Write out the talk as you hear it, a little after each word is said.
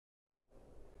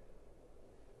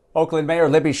Oakland Mayor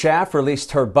Libby Schaaf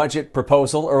released her budget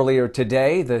proposal earlier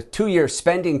today. The two-year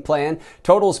spending plan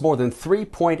totals more than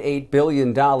 $3.8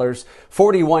 billion.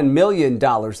 $41 million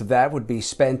of that would be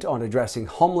spent on addressing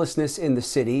homelessness in the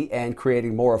city and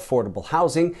creating more affordable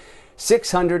housing.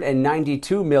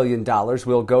 $692 million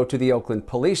will go to the Oakland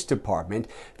Police Department.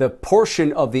 The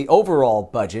portion of the overall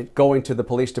budget going to the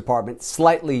police department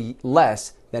slightly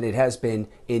less than it has been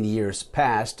in years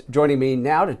past. Joining me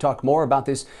now to talk more about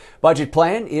this budget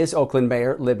plan is Oakland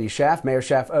Mayor Libby Schaaf. Mayor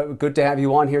Schaaf, good to have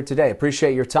you on here today.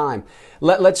 Appreciate your time.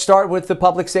 Let's start with the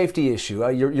public safety issue.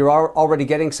 You're already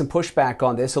getting some pushback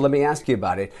on this, so let me ask you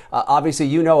about it. Obviously,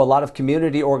 you know a lot of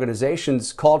community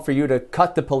organizations called for you to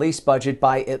cut the police budget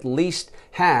by at least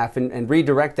half and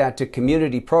redirect that to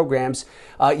community programs.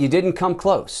 You didn't come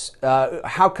close.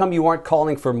 How come you aren't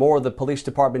calling for more of the police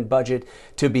department budget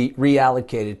to be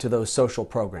reallocated to those social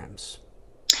programs?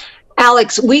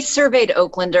 Alex, we surveyed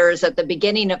Oaklanders at the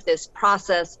beginning of this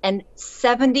process, and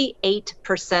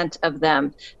 78% of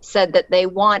them said that they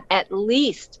want at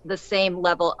least the same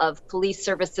level of police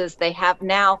services they have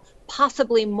now,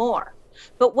 possibly more.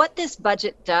 But what this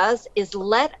budget does is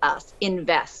let us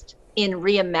invest in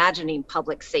reimagining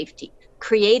public safety,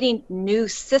 creating new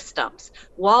systems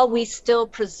while we still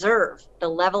preserve the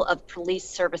level of police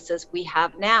services we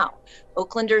have now.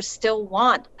 Oaklanders still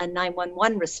want a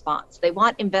 911 response. They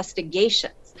want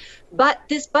investigations. But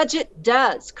this budget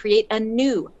does create a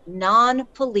new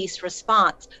non-police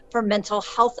response for mental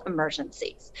health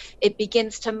emergencies. It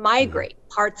begins to migrate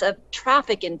parts of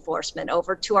traffic enforcement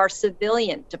over to our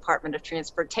civilian Department of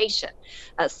Transportation,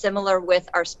 similar with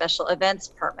our special events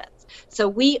permits. So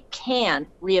we can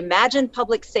reimagine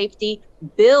public safety,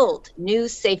 build new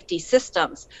safety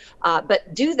systems,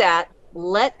 but do that,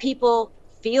 let people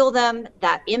feel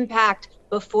that impact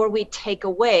before we take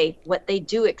away what they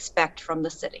do expect from the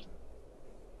city.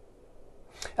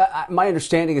 My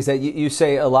understanding is that you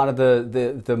say a lot of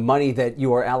the money that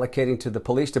you are allocating to the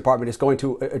police department is going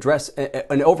to address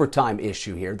an overtime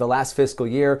issue here. The last fiscal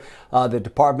year, the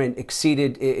department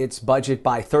exceeded its budget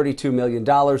by $32 million.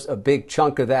 A big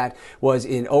chunk of that was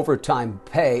in overtime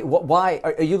pay. Why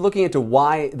are you looking into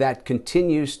why that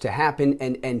continues to happen,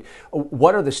 and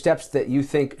what are the steps that you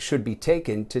think should be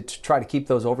taken to try to keep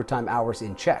those overtime hours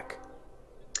in check?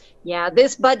 Yeah,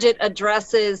 this budget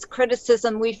addresses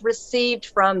criticism we've received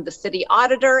from the city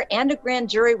auditor and a grand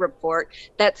jury report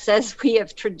that says we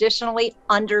have traditionally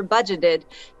under-budgeted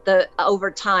the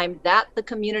overtime that the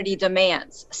community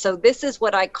demands. So this is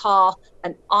what I call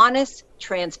an honest,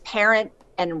 transparent,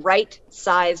 and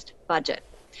right-sized budget.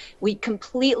 We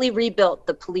completely rebuilt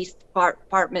the police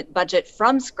department budget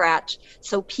from scratch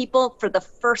so people for the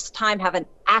first time have an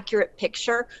accurate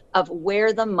picture of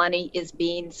where the money is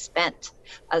being spent.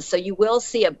 So you will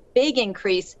see a big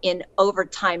increase in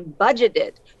overtime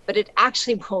budgeted, but it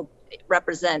actually will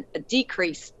represent a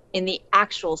decrease in the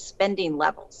actual spending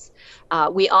levels.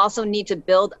 We also need to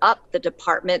build up the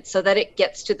department so that it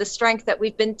gets to the strength that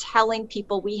we've been telling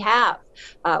people we have.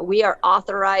 We are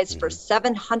authorized for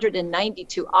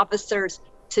 792 officers.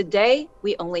 Today,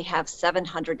 we only have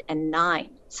 709.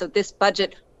 So this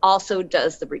budget also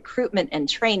does the recruitment and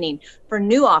training for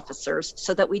new officers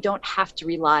so that we don't have to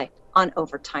rely on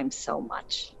overtime so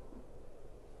much.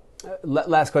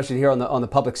 Last question here on the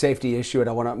public safety issue, and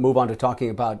I want to move on to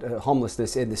talking about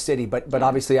homelessness in the city. But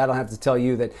obviously, I don't have to tell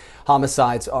you that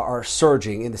homicides are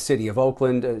surging in the city of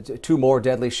Oakland. Two more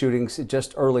deadly shootings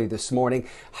just early this morning.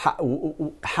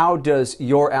 How does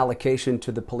your allocation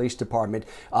to the police department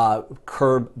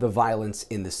curb the violence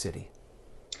in the city?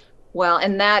 Well,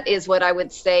 and that is what I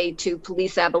would say to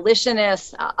police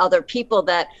abolitionists, other people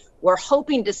that were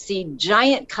hoping to see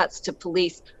giant cuts to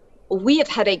police. We have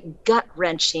had a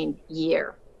gut-wrenching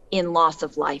year in loss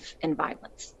of life and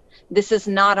violence. This is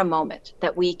not a moment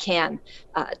that we can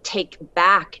take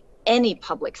back any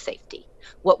public safety.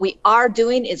 What we are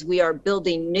doing is we are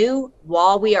building new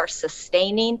while we are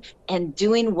sustaining and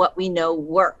doing what we know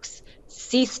works.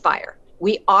 Ceasefire.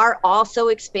 We are also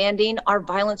expanding our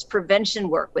violence prevention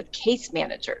work with case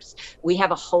managers. We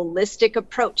have a holistic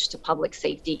approach to public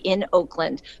safety in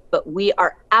Oakland, but we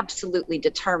are absolutely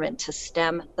determined to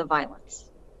stem the violence.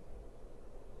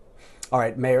 All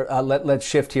right, Mayor, let's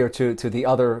shift here to the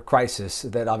other crisis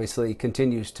that obviously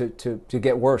continues to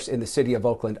get worse in the city of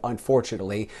Oakland,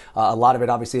 unfortunately. A lot of it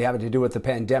obviously having to do with the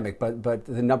pandemic, but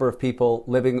the number of people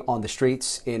living on the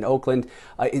streets in Oakland,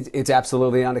 it's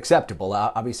absolutely unacceptable.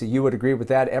 Obviously, you would agree with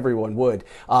that. Everyone would.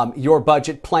 Your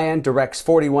budget plan directs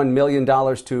 $41 million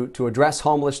to address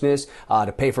homelessness,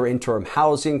 to pay for interim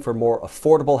housing, for more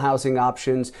affordable housing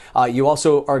options. You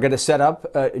also are going to set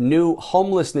up new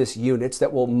homelessness units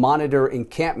that will monitor cleaner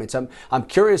encampments. I'm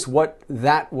curious what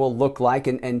that will look like,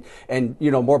 and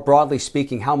more broadly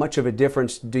speaking, how much of a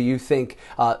difference do you think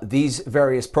these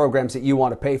various programs that you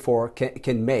want to pay for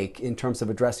can make in terms of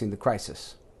addressing the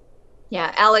crisis?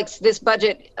 Yeah, Alex, this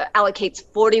budget allocates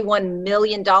 $41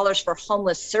 million for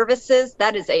homeless services.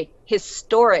 That is a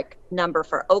historic number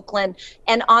for Oakland.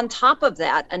 And on top of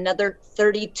that, another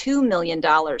 $32 million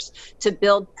to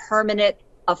build permanent,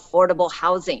 affordable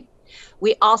housing.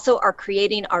 We also are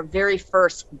creating our very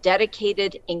first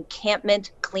dedicated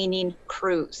encampment cleaning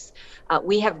crews.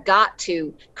 We have got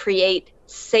to create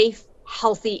safe,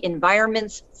 healthy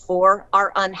environments for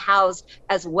our unhoused,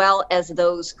 as well as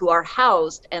those who are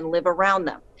housed and live around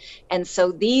them. And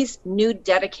so these new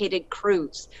dedicated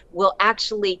crews will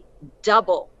actually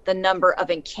double the number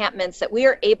of encampments that we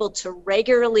are able to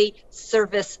regularly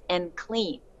service and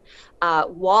clean.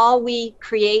 While we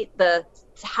create the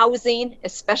housing,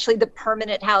 especially the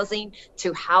permanent housing,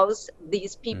 to house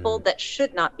these people that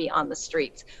should not be on the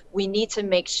streets, we need to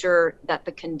make sure that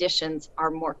the conditions are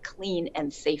more clean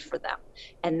and safe for them.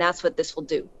 And that's what this will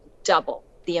do, double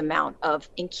the amount of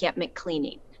encampment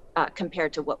cleaning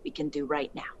compared to what we can do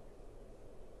right now.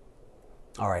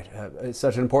 All right. It's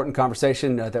such an important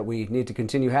conversation that we need to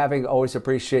continue having. Always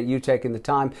appreciate you taking the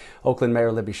time. Oakland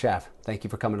Mayor Libby Schaaf, thank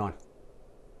you for coming on.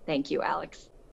 Thank you, Alex.